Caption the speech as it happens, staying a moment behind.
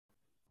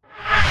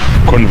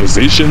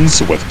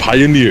Conversations with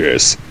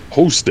Pioneers,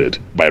 hosted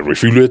by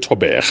Refilwe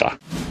Tobeja.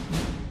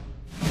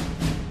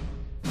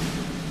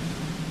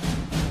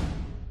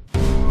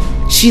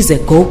 She's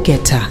a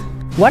go-getter.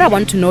 What I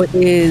want to know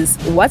is,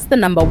 what's the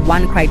number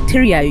one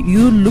criteria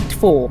you looked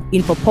for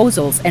in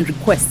proposals and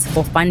requests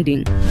for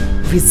funding?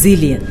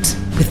 Resilient,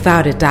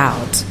 without a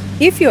doubt.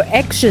 If your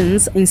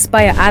actions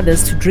inspire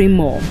others to dream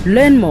more,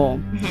 learn more,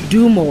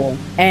 do more,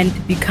 and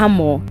become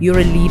more, you're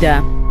a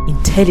leader.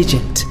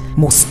 Intelligent,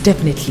 most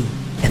definitely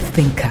a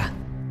thinker.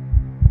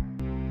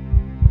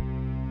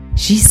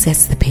 She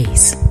sets the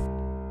pace.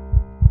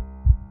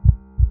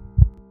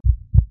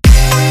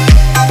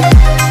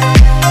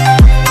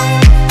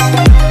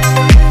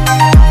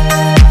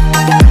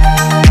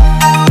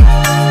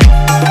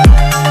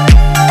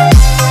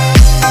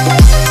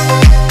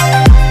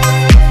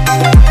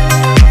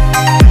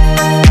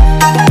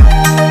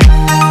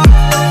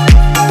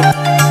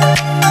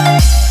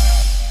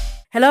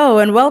 Hello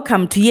and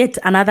welcome to yet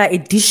another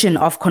edition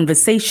of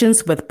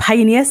Conversations with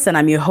Pioneers, and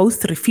I'm your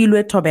host,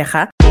 Refilwe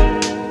Tobeja.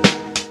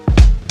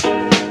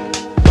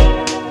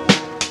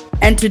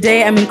 And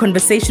today I'm in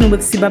conversation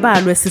with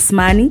Sibabalwe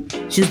Sismani.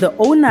 She's the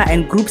owner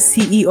and group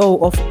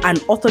CEO of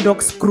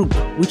Unorthodox Group,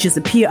 which is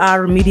a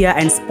PR, media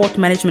and sport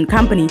management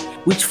company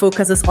which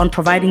focuses on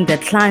providing their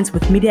clients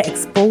with media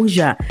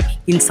exposure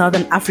in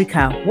Southern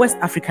Africa, West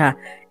Africa,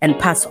 and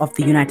parts of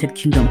the United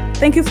Kingdom.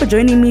 Thank you for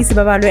joining me,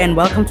 Sibabalwe, and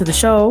welcome to the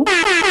show.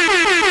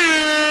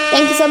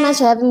 Thank you so much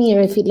for having me,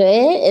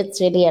 Refilwe. It's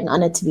really an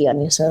honor to be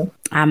on your show.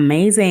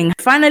 Amazing.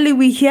 Finally,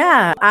 we're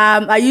here.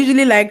 I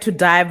usually like to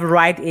dive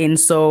right in,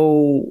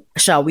 so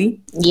shall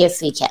we?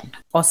 Yes, we can.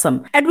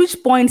 Awesome. At which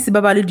point,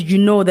 Sibabalwe, did you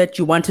know that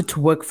you wanted to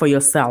work for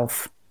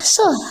yourself?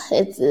 Sure.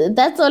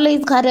 That's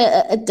always quite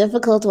a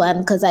difficult one,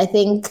 because I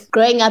think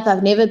growing up,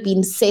 I've never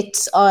been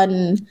set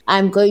on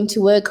I'm going to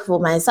work for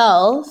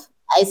myself.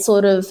 I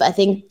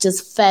think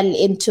just fell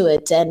into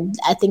it. And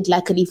I think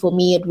luckily for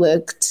me, it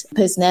worked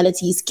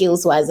personality,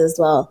 skills-wise as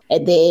well.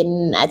 And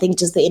then I think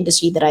just the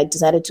industry that I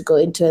decided to go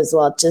into as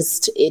well,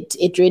 just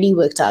it really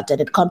worked out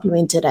and it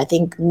complemented, I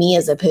think, me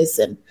as a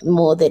person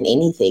more than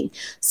anything.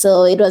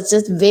 So it was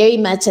just very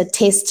much a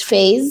test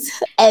phase.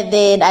 And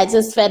then I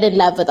just fell in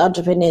love with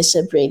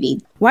entrepreneurship,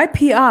 really. Why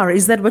PR?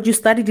 Is that what you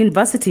studied in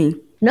university?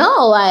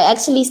 No, I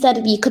actually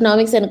studied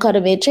economics and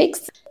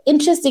econometrics.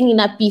 Interestingly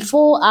enough,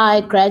 before I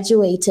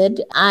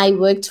graduated, I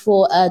worked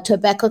for a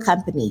tobacco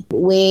company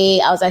where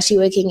I was actually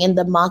working in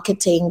the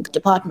marketing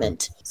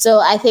department.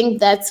 So I think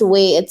that's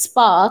where it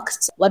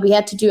sparked. What we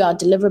had to do, our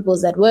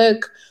deliverables at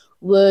work,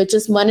 were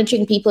just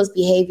monitoring people's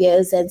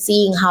behaviors and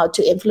seeing how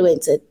to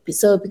influence it.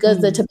 So because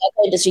the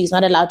tobacco industry is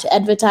not allowed to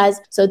advertise,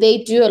 so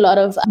they do a lot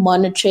of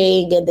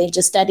monitoring and they're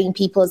just studying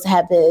people's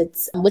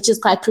habits, which is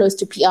quite close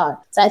to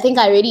PR. So I think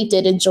I really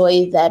did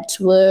enjoy that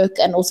work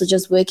and also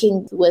just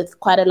working with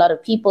quite a lot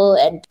of people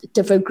and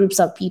different groups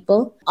of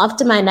people.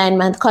 After my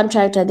 9-month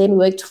contract, I then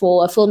worked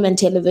for a film and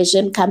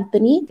television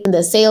company in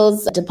the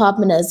sales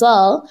department as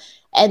well.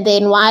 And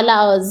then while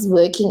I was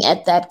working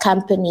at that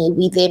company,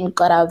 we then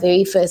got our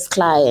very first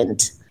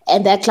client.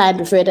 And that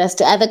client referred us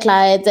to other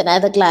clients and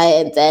other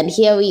clients. And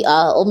here we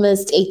are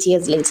almost 8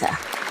 years later.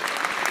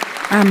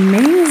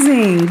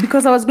 Amazing.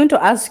 Because I was going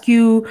to ask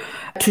you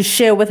to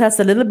share with us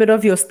a little bit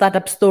of your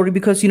startup story,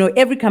 because,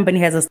 every company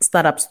has a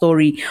startup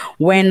story.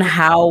 When,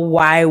 how,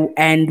 why,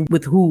 and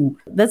with who.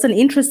 That's an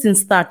interesting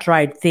start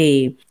right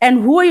there.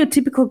 And who are your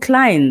typical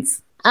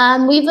clients?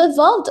 We've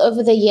evolved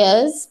over the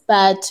years,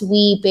 but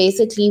we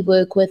basically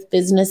work with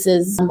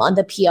businesses on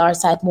the PR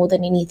side more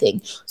than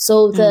anything.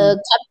 So the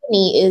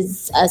company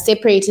is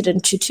separated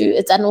into two.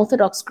 It's an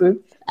Unorthodox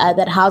Group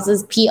that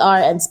houses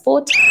PR and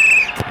sport,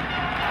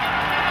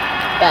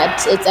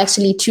 but it's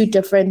actually two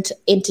different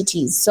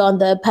entities. So on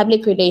the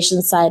public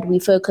relations side, we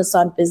focus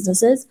on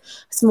businesses,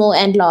 small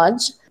and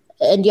large.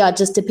 And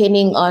just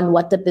depending on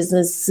what the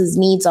business's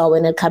needs are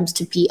when it comes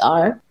to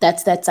PR,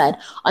 that's that side.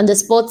 On the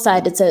sports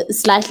side, it's a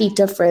slightly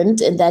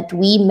different in that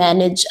we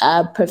manage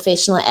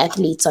professional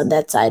athletes on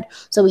that side.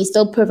 So we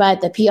still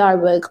provide the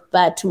PR work,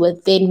 but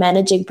with then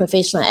managing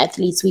professional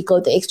athletes, we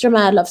go the extra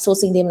mile of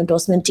sourcing them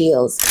endorsement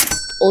deals.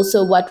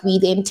 Also, what we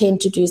then tend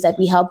to do is that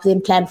we help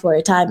them plan for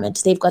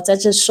retirement. They've got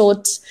such a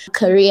short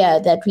career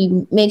that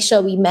we make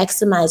sure we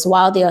maximize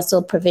while they are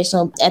still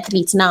professional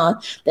athletes now,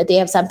 that they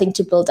have something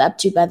to build up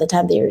to by the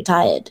time they're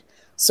retired.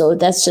 So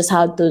that's just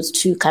how those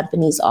two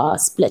companies are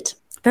split.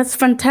 That's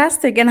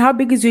fantastic. And how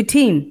big is your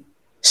team?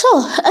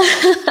 Sure.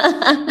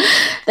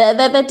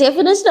 The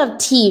definition of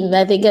team,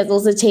 I think, has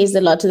also changed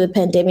a lot to the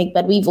pandemic,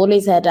 but we've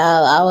always had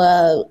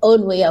our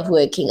own way of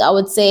working. I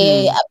would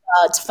say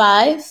about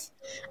 5.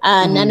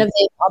 None of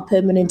them are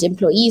permanent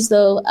employees,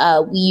 though.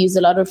 We use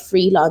a lot of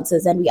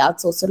freelancers and we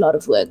outsource a lot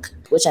of work,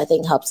 which I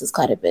think helps us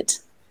quite a bit.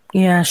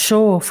 Yeah,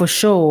 sure, for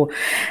sure.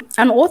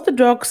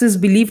 Unorthodox is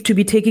believed to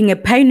be taking a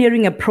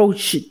pioneering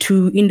approach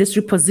to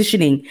industry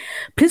positioning.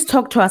 Please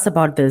talk to us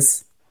about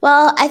this.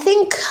 Well, I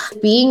think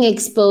being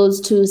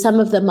exposed to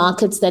some of the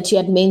markets that you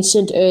had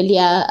mentioned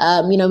earlier,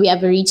 we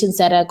have a reach in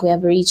SADC, we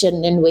have a reach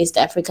in West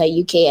Africa,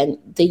 UK, and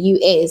the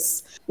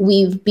US.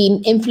 We've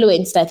been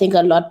influenced, I think,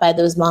 a lot by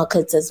those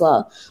markets as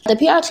well. The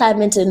PR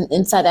climate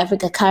in South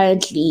Africa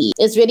currently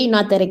is really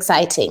not that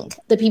exciting.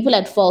 The people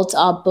at fault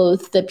are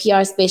both the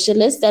PR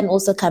specialists and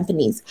also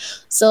companies.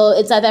 So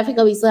in South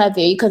Africa, we still have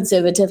very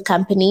conservative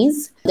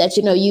companies that,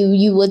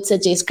 you would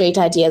suggest great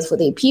ideas for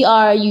their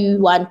PR. You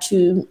want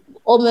to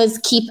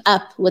almost keep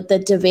up with the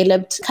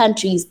developed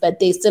countries, but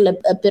there's still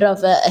a bit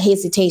of a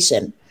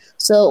hesitation.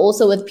 So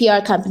also with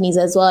PR companies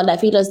as well, I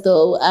feel as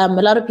though a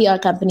lot of PR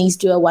companies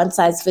do a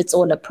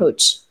one-size-fits-all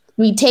approach.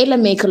 We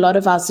tailor-make a lot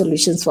of our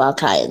solutions for our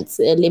clients,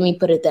 let me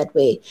put it that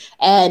way.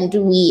 And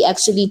we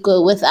actually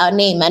go with our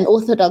name. And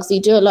Orthodox, we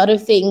do a lot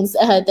of things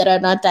that are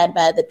not done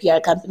by the PR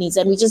companies.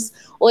 And we just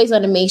always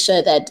want to make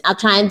sure that our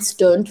clients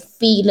don't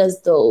feel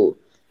as though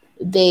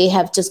they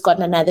have just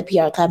gotten another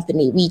PR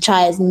company. We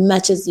try as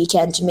much as we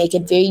can to make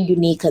it very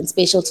unique and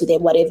special to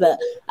them, whatever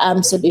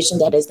solution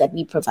that is that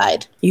we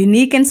provide.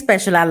 Unique and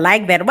special. I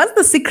like that. What's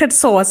the secret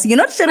sauce? You're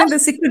not sharing the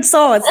secret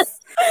sauce.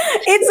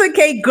 It's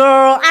okay,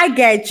 girl. I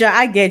get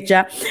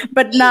you.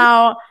 But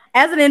now,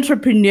 as an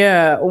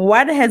entrepreneur,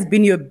 what has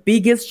been your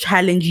biggest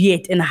challenge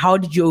yet and how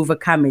did you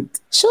overcome it?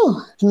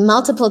 Sure.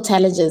 Multiple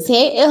challenges.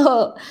 Hey,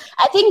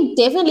 I think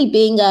definitely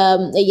being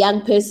a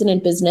young person in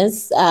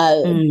business,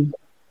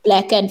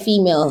 Black and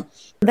female.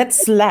 That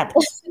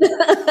slaps.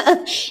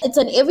 It's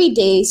an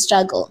everyday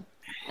struggle.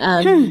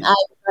 I would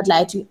not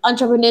lie to you.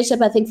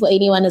 Entrepreneurship, I think, for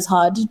anyone is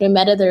hard, no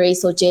matter the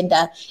race or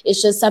gender.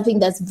 It's just something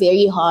that's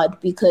very hard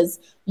because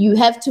you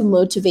have to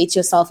motivate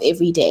yourself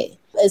every day.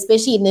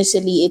 Especially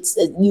initially,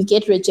 you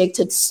get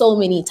rejected so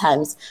many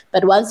times.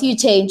 But once you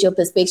change your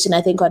perspective,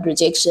 I think, on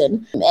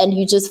rejection, and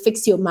you just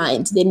fix your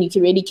mind, then you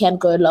really can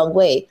go a long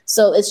way.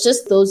 So it's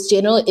just those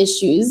general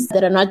issues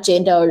that are not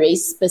gender or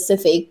race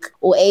specific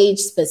or age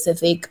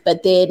specific.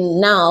 But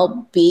then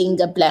now, being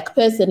a Black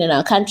person in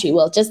our country,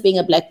 well, just being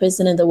a Black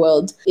person in the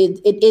world,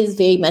 it is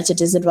very much a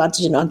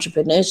disadvantage in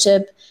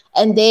entrepreneurship.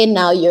 And then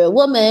now you're a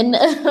woman,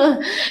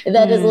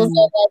 that is also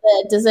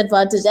another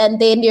disadvantage. And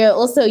then you're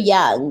also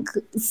young.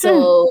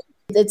 So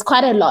it's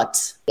quite a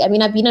lot. I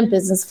mean, I've been in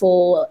business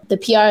for, the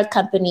PR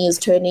company is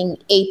turning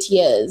 8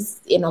 years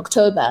in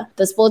October.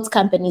 The sports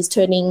company is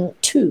turning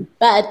 2.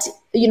 But,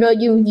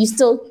 you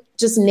still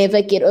just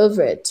never get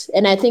over it.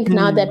 And I think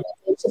now that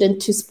we've entered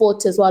into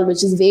sport as well,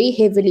 which is very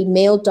heavily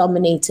male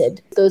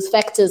dominated, those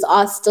factors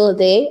are still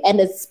there. And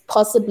it's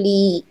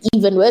possibly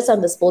even worse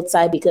on the sports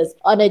side because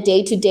on a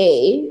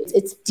day-to-day,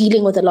 it's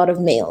dealing with a lot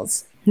of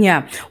males.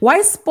 Yeah.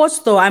 Why sports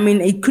though? I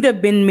mean, it could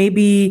have been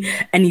maybe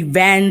an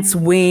events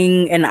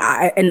wing, an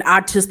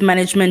artist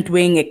management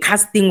wing, a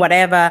casting,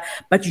 whatever,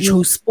 but you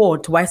chose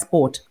sport. Why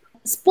sport?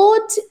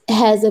 Sport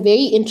has a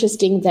very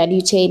interesting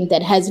value chain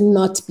that has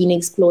not been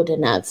explored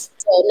enough.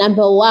 So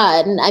number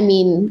one, I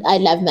mean, I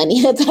love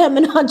money. I'm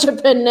an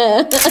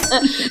entrepreneur.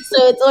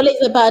 So it's always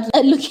about,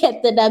 look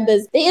at the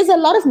numbers. There is a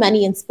lot of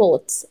money in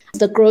sports.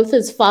 The growth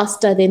is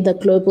faster than the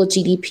global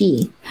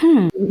GDP.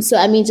 So,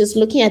 I mean, just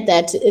looking at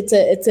that,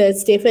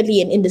 it's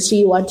definitely an industry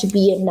you want to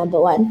be in,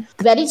 number one.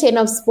 The value chain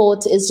of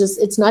sport is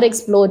it's not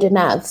explored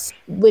enough.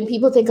 When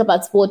people think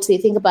about sports, they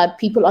think about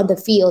people on the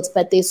field,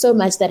 but there's so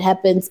much that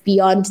happens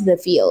beyond the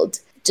field,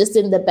 just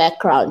in the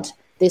background.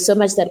 There's so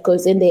much that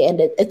goes in there, and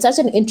it's such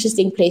an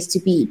interesting place to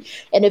be.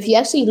 And if you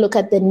actually look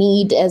at the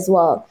need as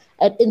well,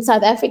 in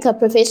South Africa,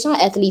 professional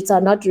athletes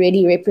are not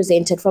really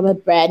represented from a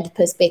brand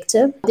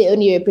perspective. They're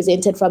only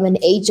represented from an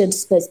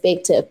agent's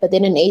perspective, but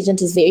then an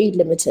agent is very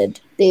limited.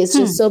 There's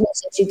just so much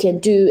that you can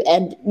do.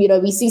 And,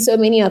 we see so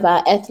many of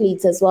our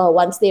athletes as well,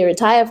 once they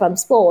retire from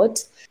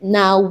sport,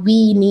 now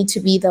we need to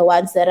be the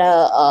ones that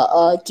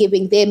are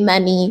giving them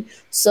money.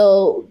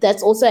 So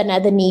that's also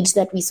another need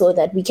that we saw,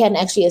 that we can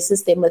actually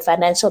assist them with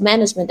financial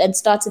management and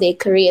start their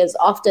careers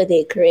after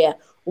their career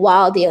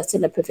while they are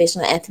still a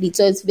professional athlete.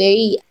 So it's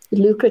very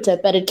lucrative,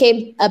 but it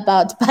came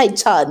about by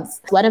chance.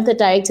 One of the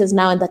directors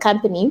now in the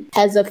company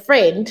has a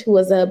friend who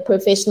was a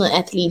professional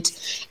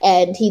athlete,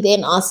 and he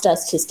then asked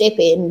us to step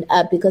in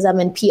because I'm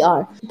in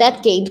PR.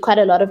 That gained quite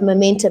a lot of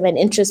momentum and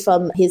interest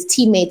from his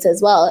teammates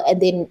as well. And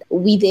then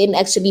we then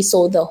actually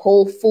saw the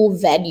whole full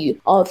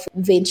value of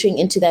venturing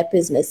into that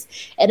business.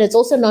 And it's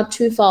also not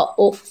too far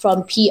off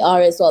from PR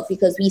as well,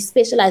 because we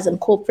specialize in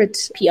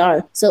corporate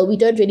PR. So we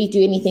don't really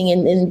do anything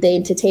in the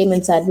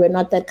entertainment side. We're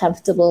not that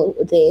comfortable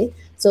there.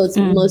 So it's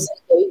mostly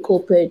very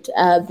corporate,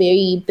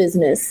 very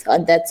business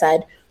on that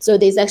side. So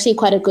there's actually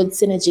quite a good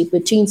synergy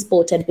between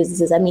sport and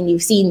businesses. I mean,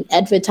 you've seen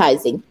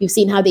advertising. You've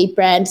seen how they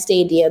brand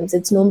stadiums.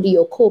 It's normally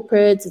your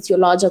corporates, it's your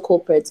larger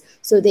corporates.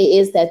 So there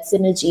is that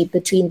synergy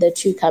between the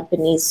two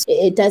companies.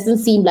 It doesn't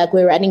seem like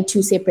we're running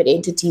two separate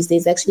entities.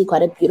 There's actually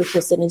quite a beautiful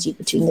synergy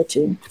between the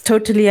two.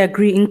 Totally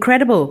agree.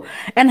 Incredible.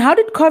 And how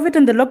did COVID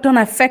and the lockdown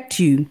affect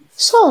you?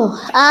 Sure.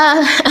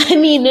 I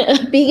mean,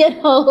 being at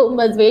home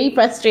was very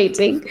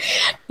frustrating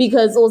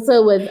because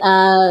also with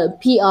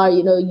PR,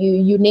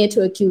 you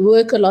network, you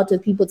work a lot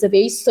with people. It's a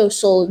very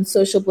social and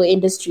sociable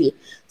industry.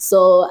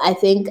 So I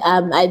think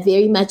I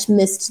very much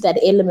missed that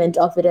element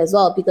of it as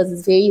well, because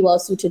it's very well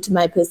suited to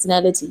my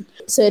personality.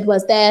 So it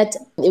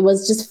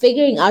was just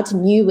figuring out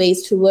new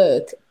ways to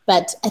work.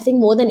 But I think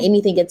more than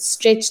anything, it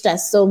stretched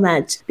us so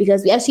much,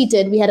 because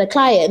we had a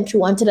client who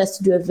wanted us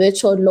to do a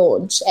virtual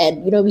launch.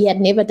 And, we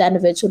had never done a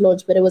virtual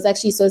launch, but it was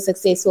actually so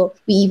successful.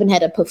 We even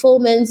had a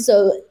performance.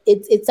 So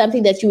it's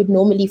something that you would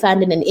normally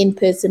find in an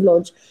in-person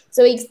launch.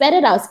 So we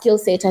expanded our skill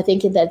set, I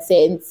think, in that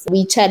sense.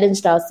 We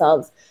challenged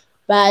ourselves.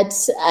 But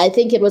I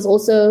think it was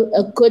also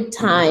a good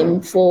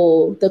time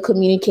for the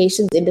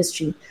communications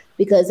industry,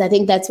 because I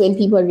think that's when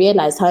people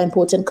realized how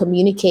important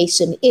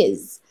communication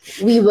is.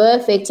 We were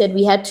affected.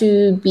 We had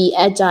to be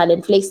agile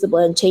and flexible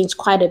and change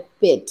quite a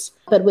bit.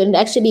 But when it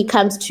actually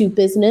comes to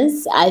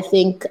business, I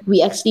think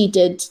we actually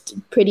did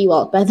pretty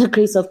well, by the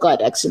grace of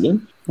God,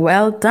 actually.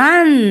 Well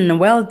done.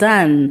 Well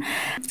done.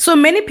 So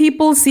many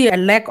people see a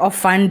lack of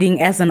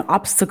funding as an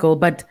obstacle,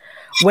 but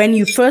when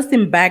you first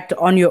embarked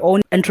on your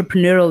own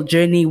entrepreneurial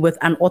journey with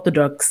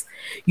Unorthodox,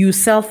 you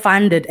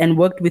self-funded and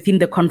worked within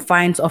the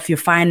confines of your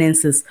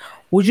finances.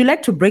 Would you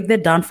like to break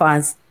that down for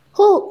us?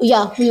 Oh,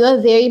 yeah, we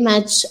were very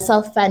much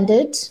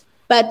self-funded.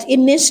 But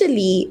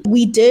initially,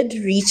 we did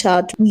reach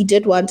out. We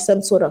did want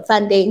some sort of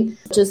funding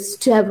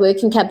just to have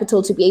working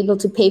capital to be able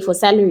to pay for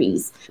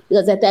salaries.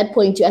 Because at that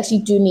point, you actually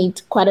do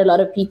need quite a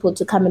lot of people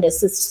to come and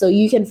assist. So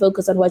you can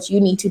focus on what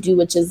you need to do,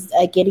 which is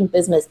getting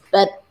business.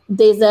 But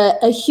there's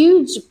a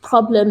huge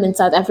problem in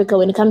South Africa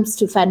when it comes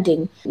to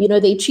funding.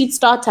 They treat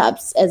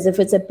startups as if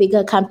it's a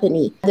bigger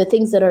company. The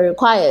things that are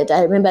required,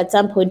 I remember at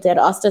some point they had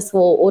asked us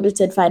for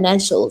audited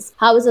financials.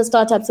 How is a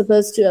startup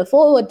supposed to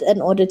afford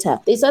an auditor?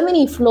 There's so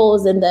many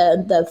flaws in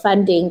the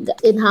funding,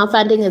 in how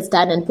funding is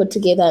done and put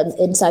together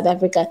in South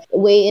Africa,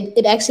 where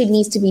it actually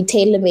needs to be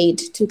tailor-made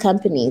to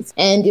companies.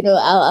 And,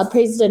 our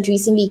president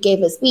recently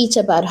gave a speech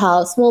about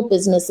how small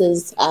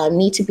businesses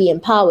need to be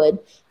empowered.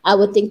 I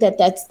would think that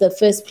that's the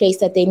first place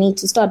that they need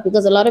to start,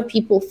 because a lot of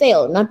people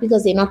fail, not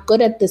because they're not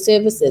good at the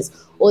services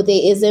or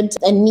there isn't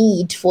a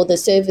need for the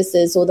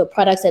services or the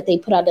products that they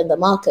put out in the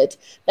market,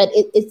 but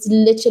it's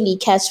literally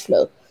cash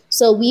flow.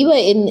 So we were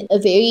in a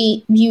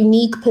very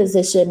unique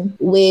position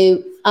where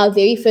our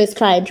very first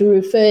client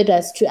referred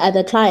us to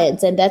other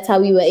clients, and that's how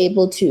we were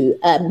able to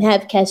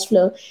have cash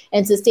flow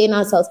and sustain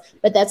ourselves.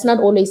 But that's not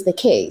always the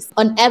case.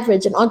 On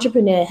average, an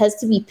entrepreneur has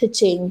to be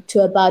pitching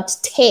to about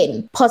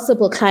 10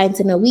 possible clients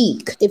in a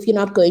week if you're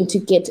not going to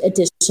get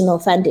additional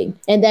funding.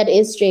 And that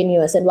is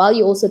strenuous. And while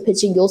you're also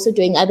pitching, you're also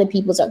doing other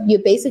people's job. You're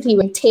basically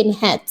wearing 10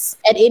 hats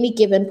at any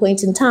given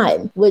point in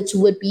time, which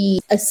would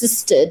be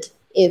assisted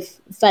if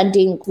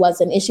funding was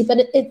an issue. But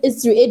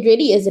it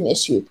really is an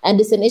issue.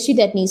 And it's an issue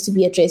that needs to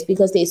be addressed,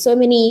 because there's so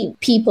many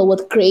people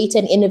with great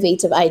and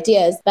innovative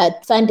ideas,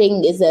 but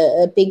funding is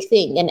a big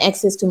thing, and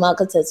access to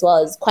markets as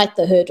well is quite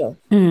the hurdle.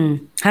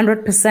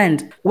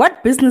 100%.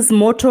 What business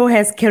motto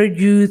has carried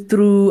you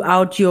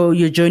throughout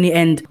your journey,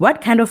 and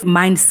what kind of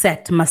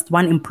mindset must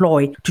one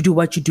employ to do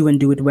what you do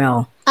and do it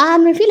well?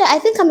 Refila, I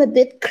think I'm a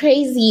bit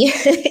crazy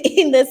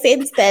in the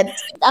sense that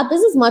our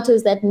business motto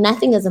is that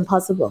nothing is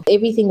impossible.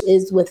 Everything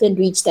is within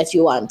reach that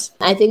you want.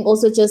 I think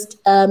also just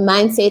a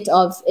mindset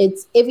of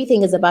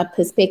everything is about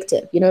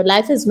perspective.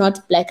 Life is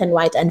not black and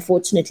white,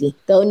 unfortunately.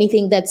 The only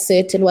thing that's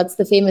certain, what's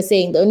the famous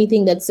saying? The only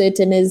thing that's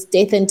certain is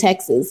death and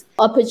taxes.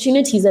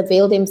 Opportunities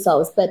avail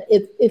themselves, but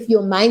if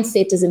your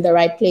mindset is in the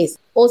right place.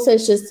 Also,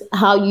 it's just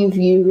how you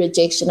view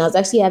rejection. I was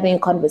actually having a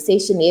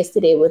conversation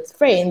yesterday with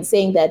friends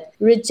saying that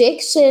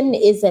rejection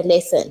is a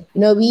lesson.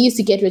 We used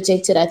to get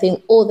rejected, I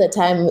think, all the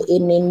time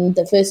in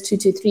the first 2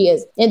 to 3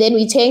 years. And then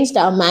we changed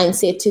our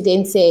mindset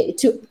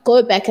to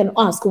go back and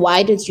ask,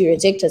 why did you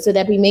reject us? So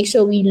that we make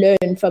sure we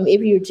learn from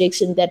every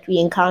rejection that we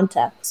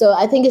encounter. So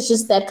I think it's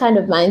just that kind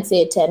of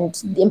mindset, and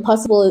the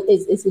impossible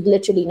is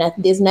literally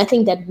nothing. There's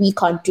nothing that we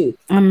can't do.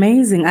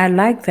 Amazing. I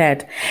like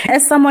that.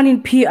 As someone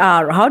in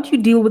PR, how do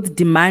you deal with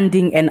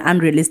demanding and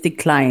unrealistic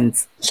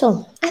clients?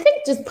 Sure. I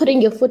think just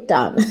putting your foot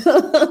down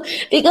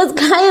because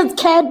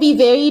clients can be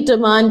very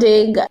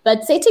demanding,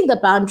 but setting the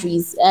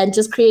boundaries and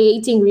just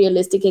creating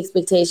realistic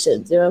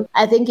expectations.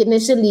 I think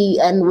initially,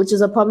 and which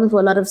is a problem for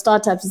a lot of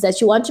startups, is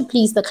that you want to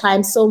please the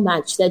client so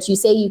much that you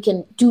say you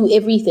can do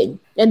everything.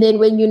 And then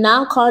when you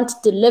now can't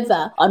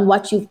deliver on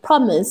what you've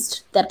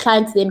promised, that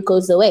client then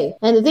goes away.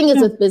 And the thing is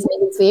with business,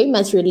 it's very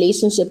much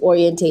relationship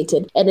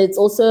orientated. And it's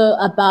also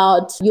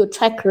about your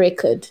track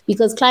record,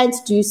 because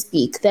clients do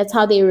speak. That's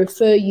how they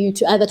refer you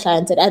to other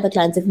clients and other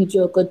clients if you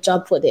do a good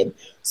job for them.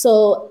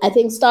 So I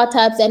think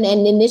startups, and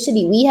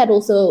initially we had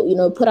also,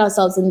 put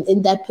ourselves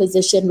in that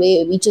position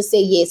where we just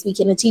say, yes, we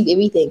can achieve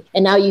everything.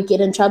 And now you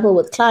get in trouble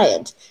with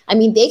client. I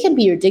mean, they can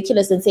be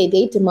ridiculous and say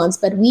they demand,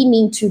 but we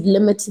need to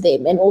limit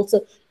them and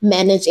also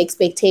manage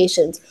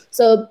expectations.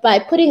 So by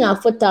putting our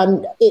foot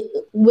down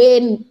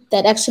when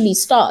that actually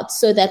starts,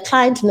 so that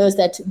client knows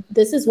that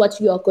this is what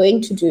you are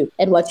going to do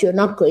and what you're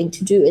not going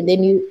to do. And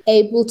then you're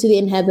able to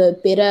then have a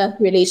better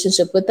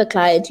relationship with the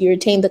client. You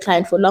retain the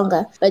client for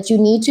longer, but you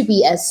need to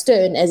be as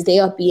stern as they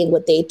are being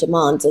with their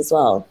demands as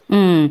well.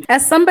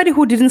 As somebody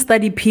who didn't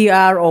study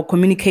PR or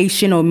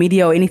communication or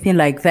media or anything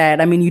like that,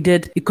 I mean, you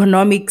did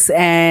economics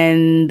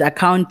and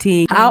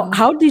accounting.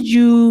 How did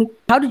you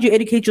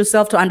educate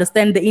yourself to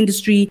understand the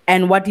industry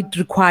and what it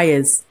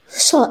requires?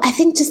 Sure. I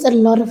think just a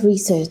lot of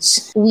research.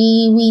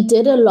 We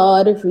did a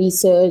lot of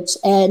research,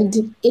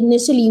 and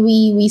initially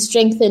we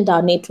strengthened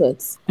our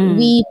networks.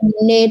 We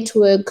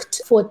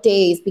networked for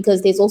days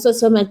because there's also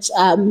so much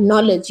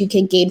knowledge you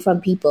can gain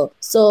from people.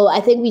 So I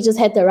think we just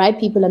had the right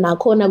people in our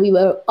corner. We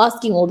were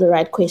asking all the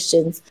right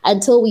questions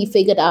until we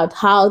figured out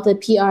how the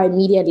PR and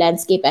media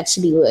landscape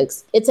actually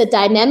works. It's a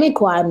dynamic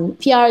one.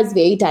 PR is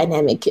very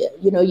dynamic.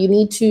 You know, you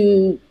need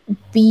to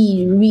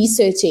be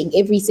researching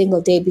every single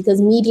day because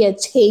media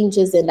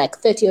changes in like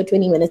 30 or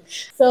 20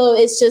 minutes. So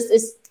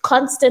it's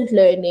constant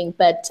learning,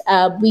 but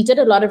we did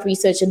a lot of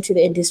research into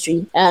the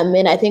industry.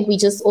 And I think we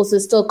just also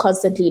still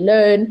constantly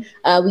learn.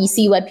 We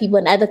see what people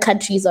in other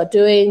countries are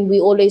doing. We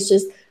always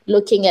just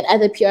looking at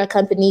other PR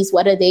companies,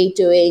 what are they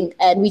doing?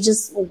 And we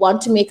just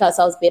want to make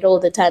ourselves better all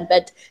the time.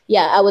 But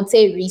yeah, I would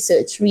say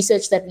research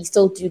that we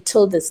still do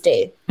till this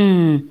day.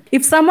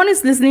 If someone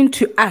is listening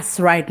to us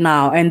right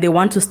now and they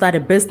want to start a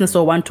business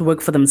or want to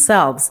work for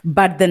themselves,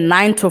 but the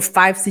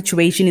 9-to-5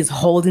 situation is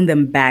holding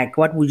them back,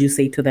 what would you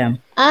say to them?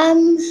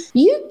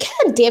 You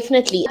can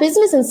definitely.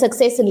 Business and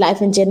success in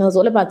life in general is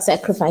all about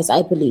sacrifice,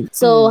 I believe.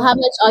 So how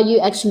much are you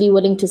actually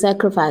willing to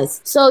sacrifice?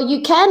 So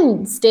you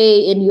can stay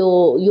in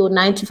your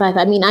 9-to-5.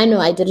 I mean, I know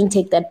I didn't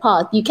take that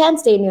path. You can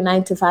stay in your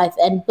 9-to-5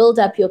 and build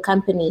up your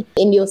company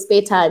in your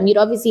spare time. You'd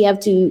obviously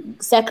have to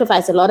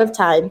sacrifice a lot of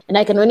time. And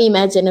I can only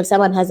imagine if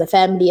someone has a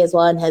family as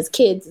well and has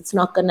kids, it's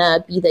not going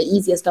to be the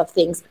easiest of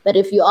things. But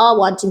if you are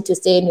wanting to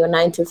stay in your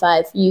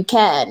 9-to-5, you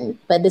can.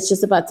 But it's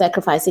just about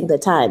sacrificing the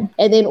time.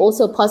 And then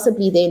also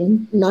possibly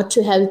then not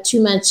to have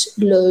too much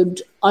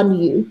load on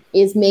you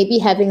is maybe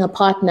having a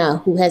partner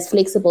who has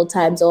flexible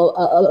times or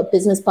a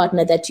business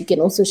partner that you can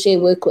also share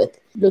work with.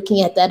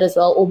 Looking at that as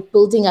well, or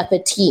building up a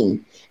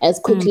team as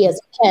quickly as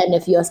you can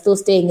if you are still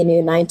staying in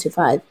your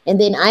 9-to-5. And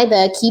then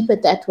either keep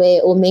it that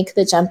way or make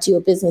the jump to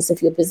your business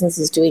if your business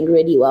is doing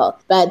really well.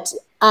 But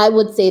I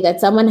would say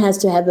that someone has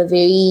to have a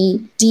very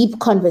deep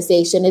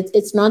conversation.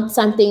 It's not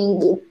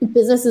something,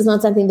 business is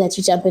not something that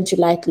you jump into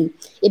lightly.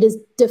 It is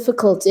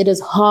difficult. It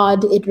is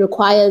hard. It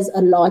requires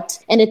a lot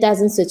and it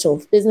doesn't switch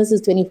off. Business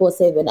is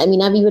 24/7. I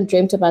mean, I've even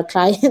dreamt about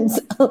clients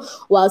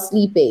while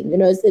sleeping. You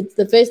know, it's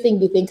the first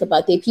thing you think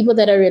about. There are people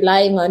that are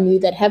relying on you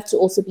that have to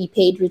also be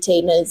paid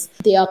retainers.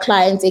 There are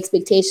clients'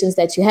 expectations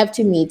that you have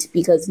to meet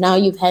because now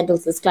you've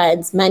handled this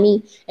client's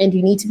money and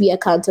you need to be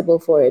accountable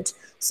for it.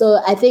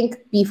 So I think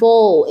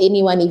before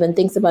anyone even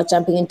thinks about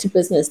jumping into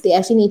business, they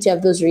actually need to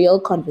have those real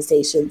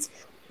conversations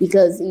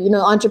because, you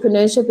know,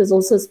 entrepreneurship is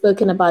also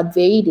spoken about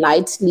very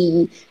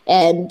lightly.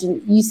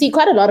 And you see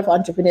quite a lot of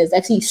entrepreneurs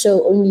actually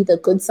show only the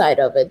good side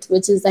of it,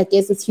 which is, I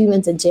guess, it's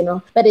humans in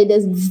general. But it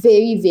is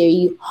very,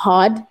 very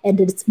hard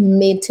and it's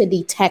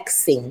mentally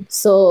taxing.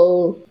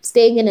 So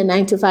staying in a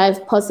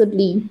 9-to-5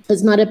 possibly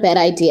is not a bad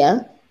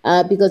idea.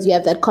 Because you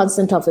have that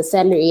constant of a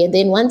salary. And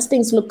then once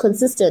things look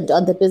consistent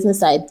on the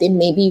business side, then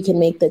maybe you can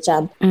make the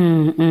jump.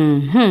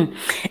 And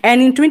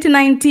in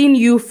 2019,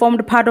 you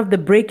formed part of the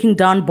Breaking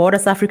Down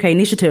Borders Africa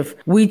initiative,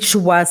 which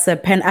was a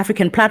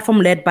Pan-African platform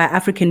led by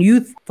African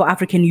Youth for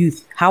African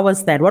Youth. How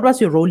was that? What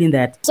was your role in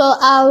that? So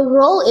our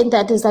role in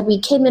that is that we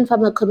came in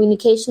from a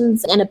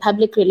communications and a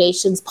public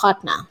relations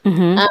partner.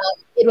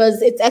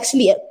 It's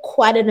actually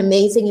quite an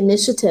amazing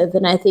initiative.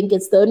 And I think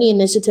it's the only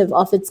initiative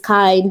of its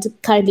kind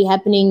currently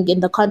happening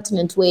in the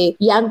continent where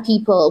young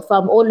people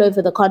from all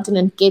over the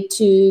continent get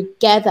to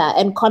gather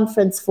and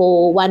conference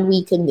for 1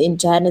 week in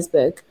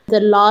Johannesburg. The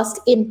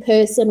last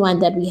in-person one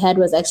that we had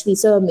was actually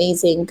so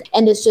amazing.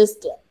 And it's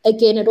just,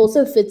 again, it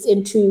also fits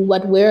into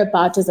what we're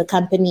about as a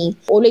company,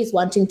 always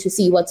wanting to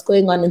see what's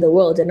going on in the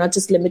world and not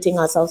just limiting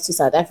ourselves to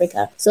South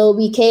Africa. So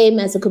we came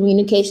as a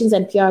communications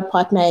and PR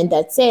partner in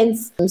that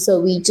sense. So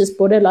we just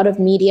brought a lot of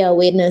media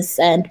awareness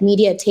and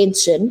media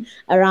attention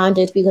around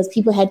it because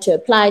people had to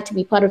apply to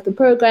be part of the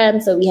program.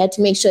 So we had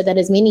to make sure that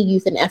as many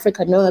youth in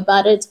Africa know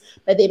about it.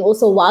 But then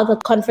also while the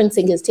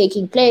conferencing is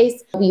taking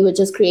place, we were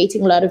just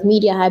creating a lot of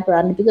media hype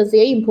around it because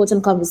very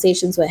important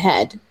conversations were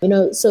had. You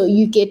know, so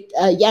you get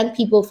young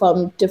people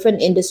from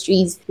different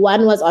industries.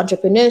 One was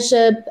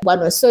entrepreneurship, one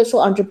was social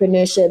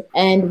entrepreneurship,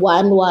 and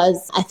one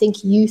was, I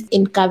think, youth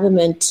in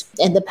government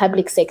and the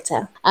public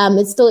sector.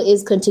 It still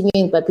is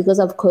continuing, but because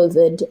of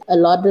COVID, a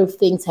lot of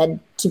things had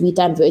to be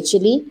done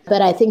virtually.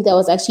 But I think that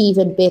was actually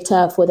even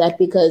better for that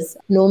because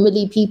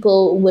normally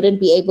people wouldn't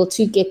be able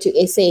to get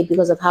to SA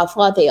because of how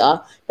far they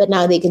are, but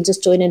now they can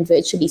just join in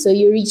virtually. So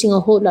you're reaching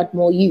a whole lot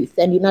more youth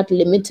and you're not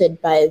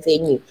limited by a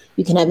venue.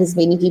 You can have as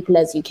many people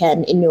as you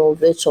can in your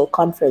virtual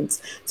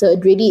conference. So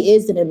it really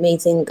is an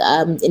amazing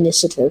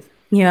initiative.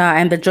 Yeah,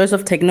 and the joys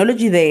of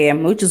technology there,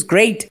 which is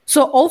great.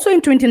 So also in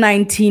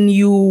 2019,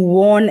 you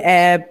won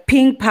a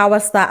Pink Power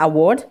Star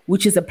Award,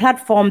 which is a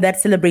platform that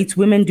celebrates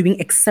women doing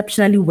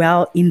exceptionally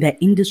well in their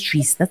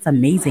industries. That's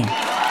amazing.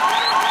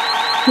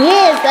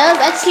 Yes, that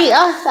was actually,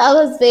 I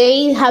was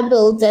very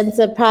humbled and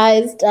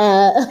surprised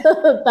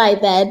by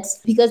that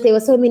because there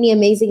were so many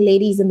amazing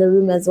ladies in the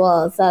room as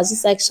well. So I was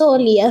just like,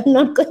 surely I'm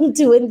not going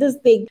to win this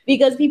thing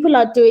because people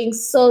are doing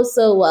so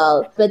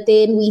well. But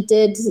then we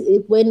did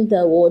win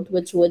the award,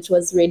 which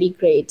was really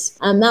great.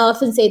 I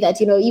often say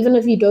that, even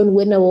if you don't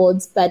win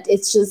awards, but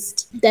it's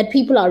just that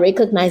people are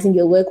recognizing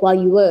your work while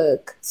you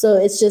work. So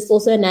it's just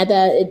also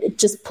it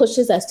just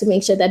pushes us to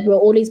make sure that we're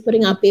always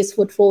putting our best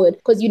foot forward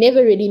because you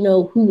never really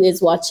know who is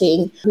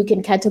watching, who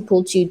can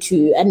catapult you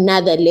to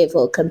another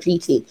level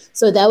completely.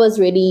 So that was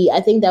really, I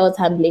think that was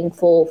humbling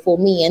for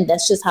me. And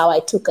that's just how I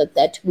took it,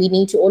 that we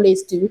need to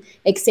always do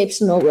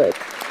exceptional work.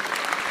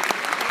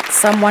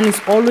 Someone is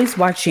always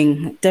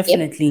watching,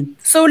 definitely. Yep.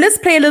 So let's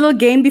play a little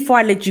game before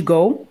I let you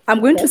go. I'm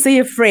going to say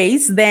a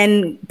phrase,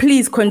 then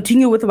please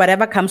continue with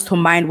whatever comes to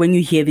mind when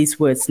you hear these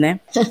words. Ne?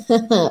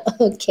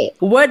 Okay.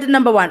 Word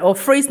number 1 or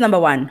phrase number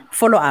 1,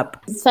 follow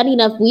up. It's funny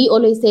enough, we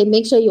always say,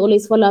 make sure you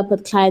always follow up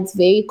with clients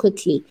very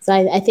quickly. So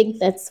I think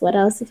that's what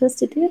I was supposed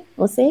to do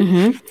or say.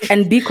 Mm-hmm.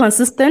 And be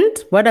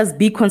consistent. What does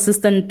be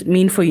consistent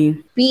mean for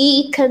you?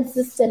 Be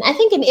consistent. I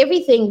think in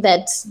everything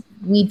that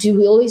we do,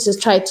 we always just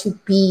try to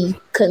be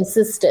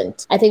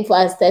consistent. I think for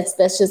us,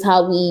 that's just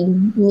how we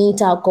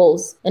meet our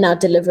goals and our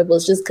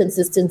deliverables, just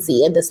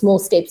consistency and the small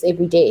steps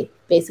every day,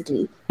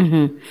 basically.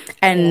 Mm-hmm.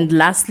 And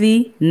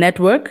lastly,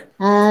 network.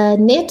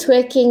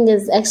 Networking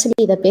is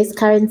actually the best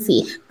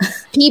currency.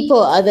 People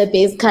are the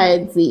best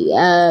currency.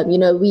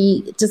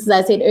 We, just as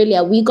I said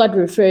earlier, we got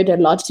referred a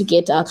lot to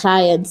get our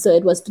clients. So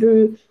it was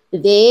through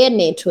their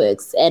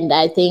networks. And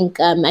I think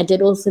I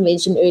did also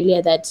mention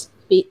earlier that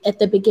at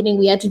the beginning,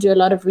 we had to do a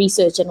lot of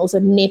research and also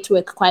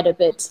network quite a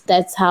bit.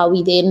 That's how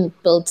we then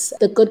built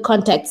the good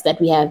contacts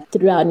that we have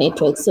through our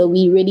networks. So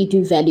we really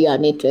do value our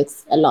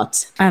networks a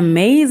lot.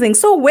 Amazing.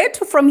 So where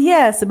to from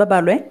here,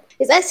 Sibabalwe?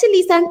 It's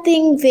actually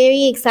something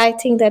very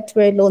exciting that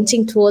we're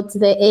launching towards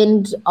the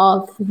end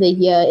of the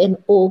year in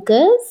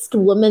August,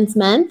 Women's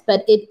Month.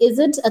 But it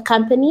isn't a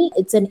company.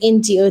 It's an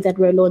NGO that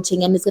we're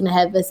launching and it's going to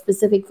have a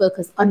specific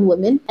focus on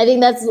women. I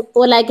think that's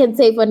all I can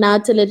say for now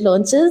till it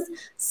launches.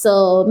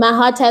 So my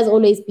heart has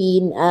always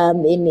been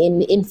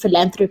in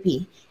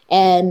philanthropy.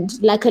 And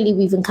luckily,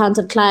 we've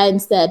encountered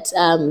clients that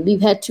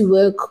we've had to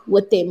work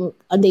with them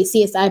on their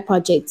CSI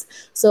projects.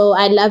 So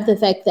I love the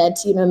fact that,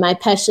 my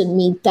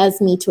passion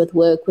does meet with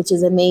work, which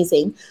is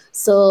amazing.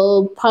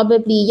 So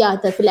probably,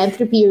 the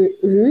philanthropy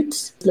route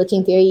is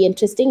looking very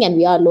interesting. And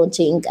we are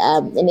launching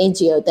an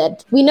NGO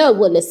that we know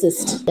will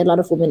assist a lot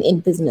of women in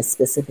business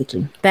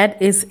specifically.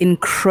 That is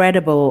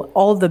incredible.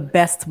 All the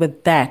best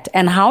with that.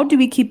 And how do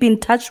we keep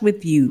in touch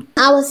with you?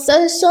 Our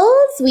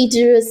socials, we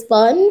do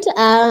respond.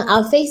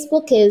 Our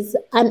Facebook is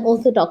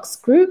Unorthodox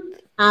Group.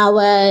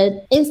 Our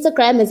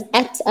Instagram is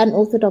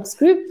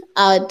 @UnorthodoxGroup.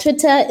 Our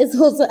Twitter is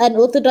also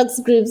Unorthodox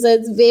Group. So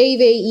it's very,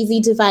 very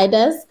easy to find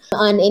us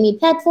on any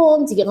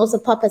platforms. You can also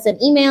pop us an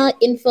email,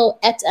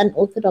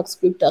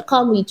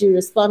 info@unorthodoxgroup.com. We do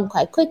respond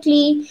quite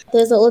quickly.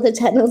 Those are all the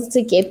channels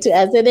to get to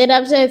us. And then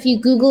I'm sure if you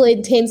Google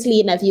intensely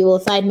enough, you will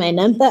find my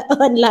number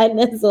online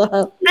as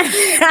well.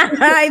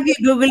 If you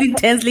Google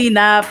intensely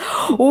enough.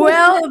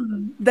 Well,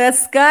 the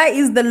sky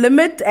is the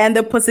limit and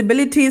the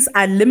possibilities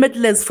are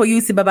limitless for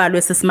you,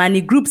 Sibabalwe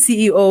Sismani, Group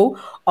CEO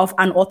of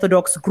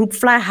Unorthodox Group.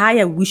 Fly high.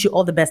 I wish you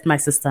all the best, my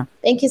sister.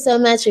 Thank you so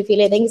much,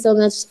 Refile. Thank you so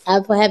much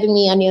for having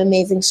me on your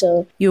amazing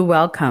show. You're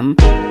welcome.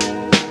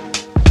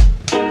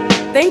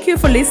 Thank you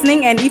for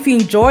listening. And if you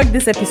enjoyed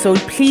this episode,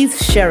 please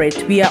share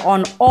it. We are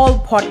on all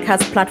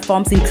podcast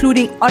platforms,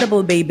 including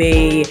Audible,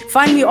 baby.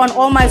 Find me on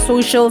all my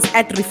socials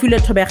 @Refilwe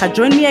Thobeka.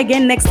 Join me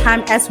again next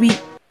time as we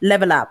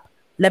level up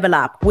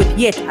with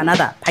yet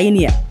another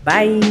pioneer.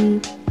 Bye.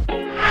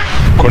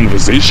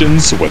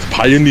 Conversations with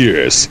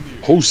Pioneers,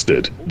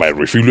 hosted by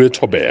Refilwe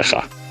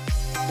Thobeka.